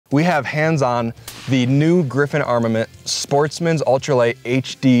we have hands-on the new Griffin Armament Sportsman's Ultra-Light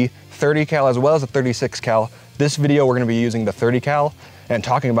HD 30 cal as well as a 36 cal. This video, we're gonna be using the 30 cal and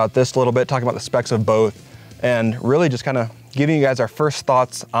talking about this a little bit, talking about the specs of both, and really just kind of giving you guys our first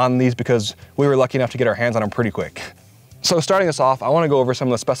thoughts on these because we were lucky enough to get our hands on them pretty quick. So starting us off, I wanna go over some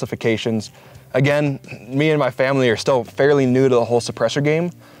of the specifications. Again, me and my family are still fairly new to the whole suppressor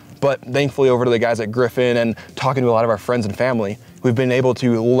game, but thankfully over to the guys at Griffin and talking to a lot of our friends and family, we've been able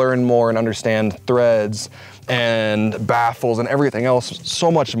to learn more and understand threads and baffles and everything else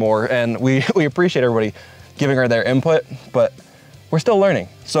so much more. And we appreciate everybody giving her their input, but we're still learning.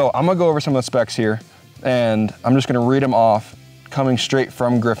 So I'm gonna go over some of the specs here and I'm just gonna read them off coming straight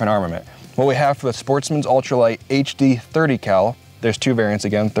from Griffin Armament. What we have for the Sportsman's Ultra-Light HD 30 cal, there's two variants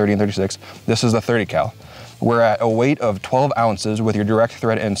again, 30 and 36. This is the 30 cal. We're at a weight of 12 ounces with your direct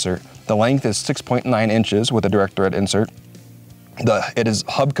thread insert. The length is 6.9 inches with a direct thread insert. It is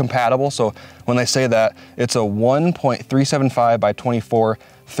hub compatible, so when they say that, it's a 1.375 by 24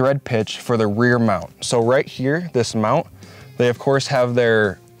 thread pitch for the rear mount. So right here, this mount, they of course have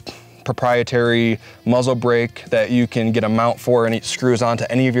their proprietary muzzle brake that you can get a mount for and it screws onto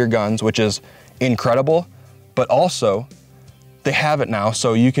any of your guns, which is incredible, but also they have it now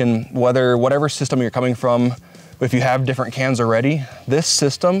so you can, whatever system you're coming from, if you have different cans already, this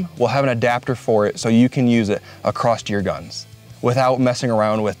system will have an adapter for it so you can use it across your guns without messing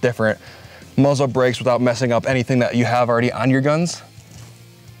around with different muzzle brakes, without messing up anything that you have already on your guns.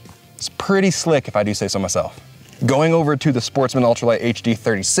 It's pretty slick if I do say so myself. Going over to the Sportsman Ultra-Light HD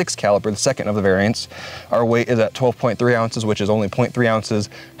 36 caliber, the second of the variants, our weight is at 12.3 ounces, which is only 0.3 ounces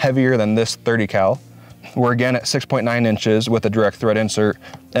heavier than this 30 cal. We're again at 6.9 inches with a direct thread insert,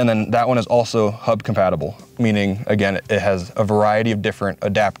 and then that one is also hub compatible, meaning again, it has a variety of different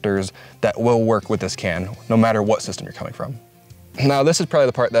adapters that will work with this can, no matter what system you're coming from. Now, this is probably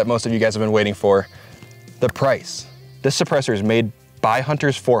the part that most of you guys have been waiting for, the price. This suppressor is made by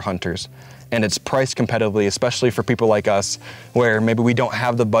hunters for hunters, and it's priced competitively, especially for people like us, where maybe we don't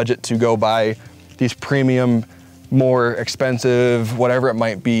have the budget to go buy these premium, more expensive, whatever it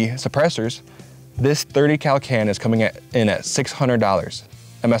might be, suppressors. This 30 cal can is coming in at $600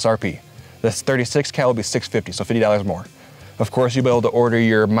 MSRP. This 36 cal will be $650, so $50 more. Of course, you'll be able to order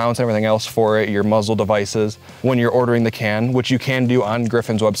your mounts and everything else for it, your muzzle devices, when you're ordering the can, which you can do on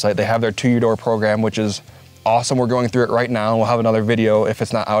Griffin's website. They have their to-your-door program, which is awesome. We're going through it right now. We'll have another video, if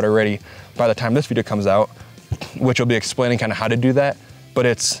it's not out already, by the time this video comes out, which will be explaining kind of how to do that. But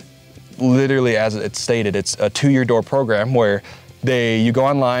it's literally, as it's stated, it's a to-your-door program where you go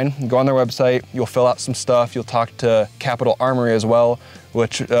online, go on their website, you'll fill out some stuff, you'll talk to Capital Armory as well,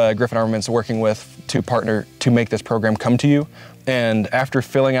 which Griffin Armament's working with to partner to make this program come to you. And after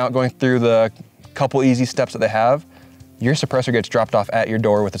going through the couple easy steps that they have, your suppressor gets dropped off at your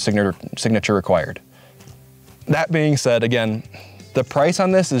door with a signature required. That being said, again, the price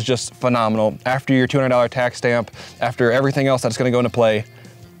on this is just phenomenal. After your $200 tax stamp, after everything else that's gonna go into play,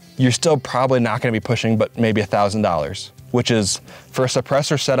 you're still probably not gonna be pushing but maybe $1,000, which is, for a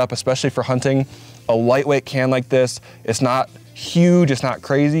suppressor setup, especially for hunting, a lightweight can like this, it's not huge, it's not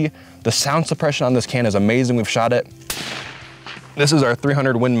crazy. The sound suppression on this can is amazing. We've shot it. This is our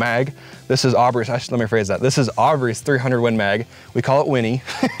 300 Win Mag. This is Aubrey's, let me rephrase that. This is Aubrey's 300 Win Mag. We call it Winnie.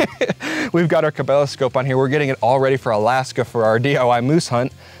 We've got our Cabela scope on here. We're getting it all ready for Alaska for our DIY moose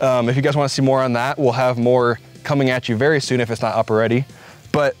hunt. If you guys wanna see more on that, we'll have more coming at you very soon if it's not up already.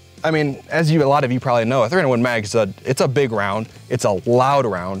 But I mean, as a lot of you probably know, a 300 Win Mag, it's a big round, it's a loud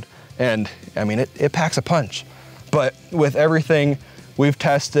round, and I mean, it packs a punch. But with everything we've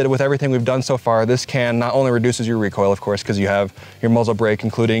tested, with everything we've done so far, this can not only reduces your recoil, of course, because you have your muzzle brake,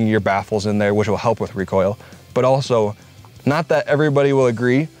 including your baffles in there, which will help with recoil, but also, not that everybody will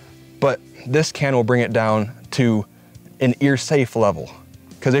agree, but this can will bring it down to an ear safe level.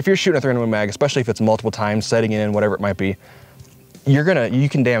 Because if you're shooting a 300 Win Mag, especially if it's multiple times, setting it in, whatever it might be, you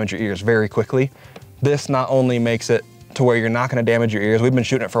can damage your ears very quickly. This not only makes it to where you're not gonna damage your ears. We've been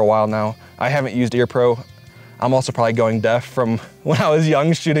shooting it for a while now. I haven't used Ear Pro. I'm also probably going deaf from when I was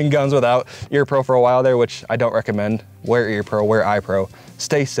young, shooting guns without Ear Pro for a while there, which I don't recommend. Wear Ear Pro, wear Eye Pro.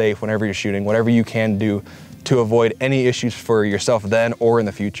 Stay safe whenever you're shooting, whatever you can do to avoid any issues for yourself then or in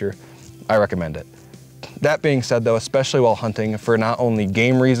the future, I recommend it. That being said though, especially while hunting, for not only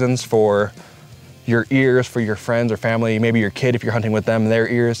game reasons, for your ears, for your friends or family, maybe your kid if you're hunting with them, their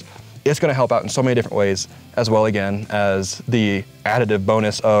ears, it's gonna help out in so many different ways, as well again as the additive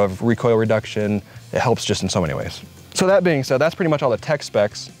bonus of recoil reduction. It helps just in so many ways. So that being said, that's pretty much all the tech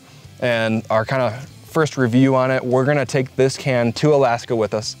specs and our kind of first review on it. We're gonna take this can to Alaska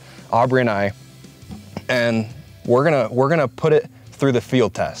with us, Aubrey and I, and we're gonna put it through the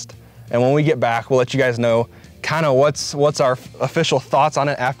field test. And when we get back, we'll let you guys know kind of what's our official thoughts on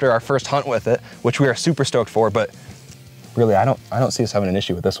it after our first hunt with it, which we are super stoked for. But really, I don't see us having an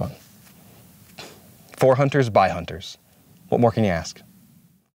issue with this one. For hunters, by hunters. What more can you ask?